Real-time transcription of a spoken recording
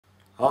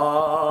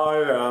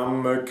I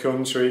am a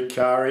country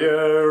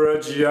carrier,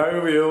 a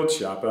jovial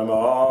chap am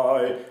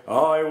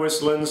I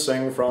whistle and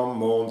sing from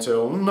morn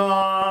till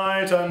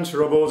night, and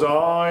troubles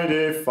I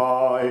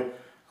defy.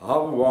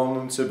 I've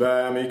one to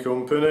bear me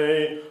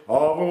company,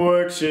 of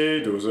work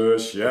she does her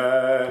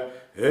share.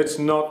 It's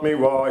not me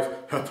wife,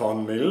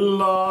 upon me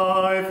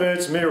life,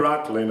 it's me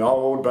rattling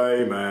old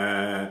bay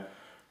mare.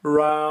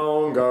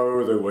 Round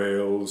go the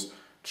wheels,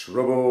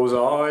 troubles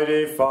I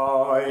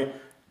defy,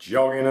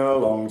 jogging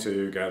along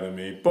together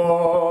me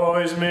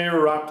boys, me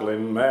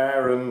rattling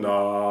mare and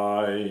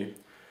I.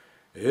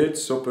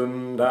 It's up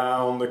and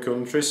down the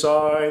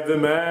countryside, the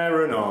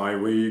mare and I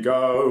we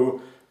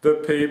go. The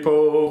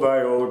people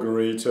they all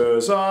greet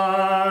us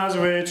as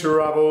we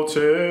travel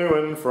to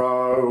and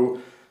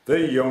fro. The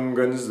young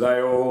uns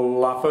they all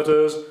laugh at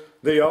us,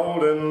 the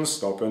old uns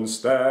stop and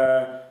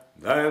stare,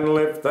 then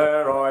lift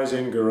their eyes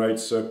in great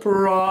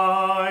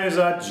surprise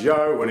at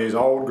Joe and his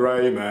old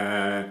grey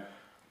mare.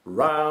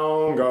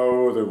 Round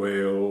go the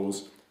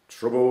wheels,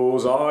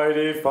 troubles I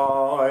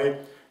defy,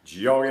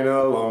 jogging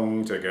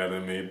along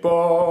together me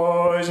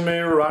boys, me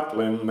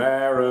rattling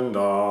mare and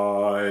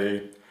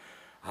I.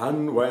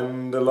 And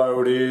when the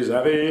load is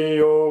heavy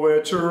or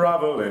we're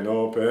travelling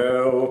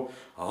uphill,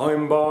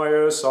 I'm by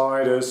her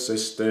side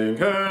assisting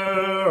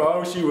her,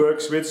 oh she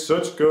works with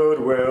such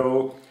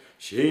goodwill.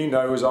 She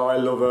knows I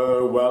love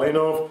her well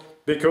enough,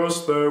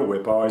 because the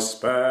whip I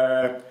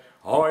spare.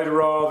 I'd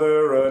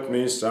rather hurt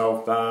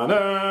myself than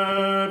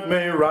hurt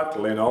me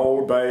rattling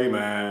old bay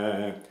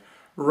mare.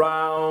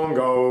 Round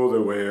go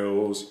the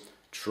wheels,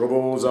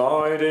 troubles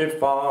I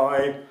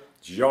defy,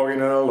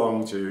 jogging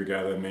along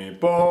together me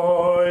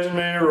boys,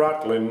 me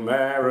rattling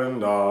mare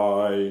and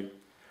I.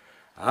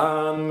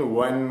 And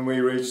when we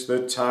reach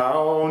the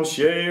town,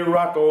 she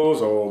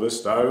rattles all the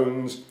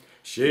stones.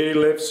 She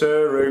lifts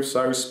her roof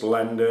so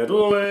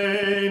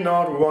splendidly,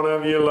 not one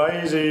of you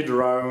lazy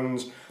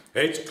drones.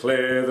 It's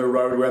clear the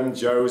road when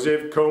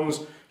Joseph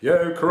comes,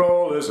 you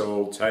crawlers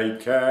all take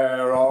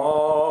care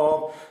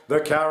of. The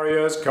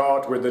carrier's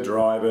cart with the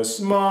driver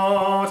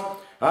smart,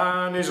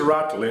 and his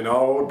rattling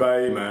old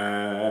bay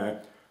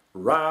mare.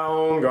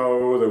 Round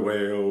go the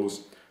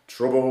wheels,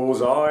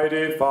 troubles I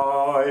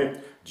defy,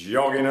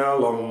 jogging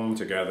along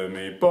together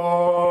me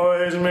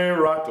boys, me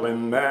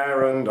rattling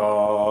mare and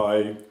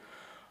I.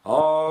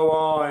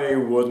 Oh, I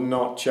would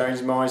not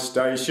change my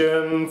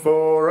station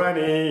for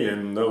any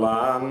in the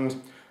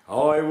land.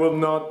 I would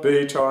not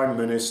be Prime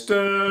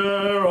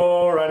Minister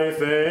or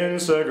anything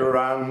so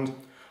grand.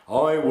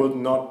 I would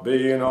not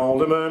be an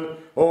alderman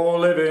or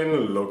live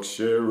in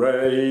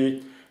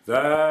luxury.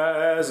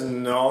 There's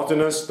not an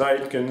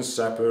estate can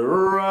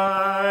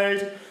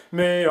separate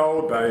me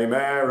old bay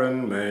mare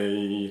and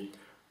me.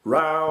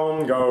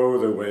 Round go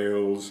the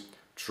wheels,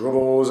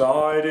 troubles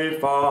I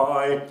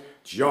defy,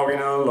 jogging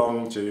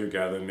along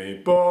together me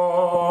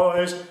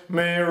boys,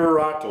 me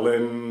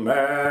rattling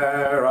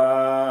mare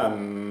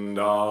and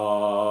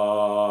I.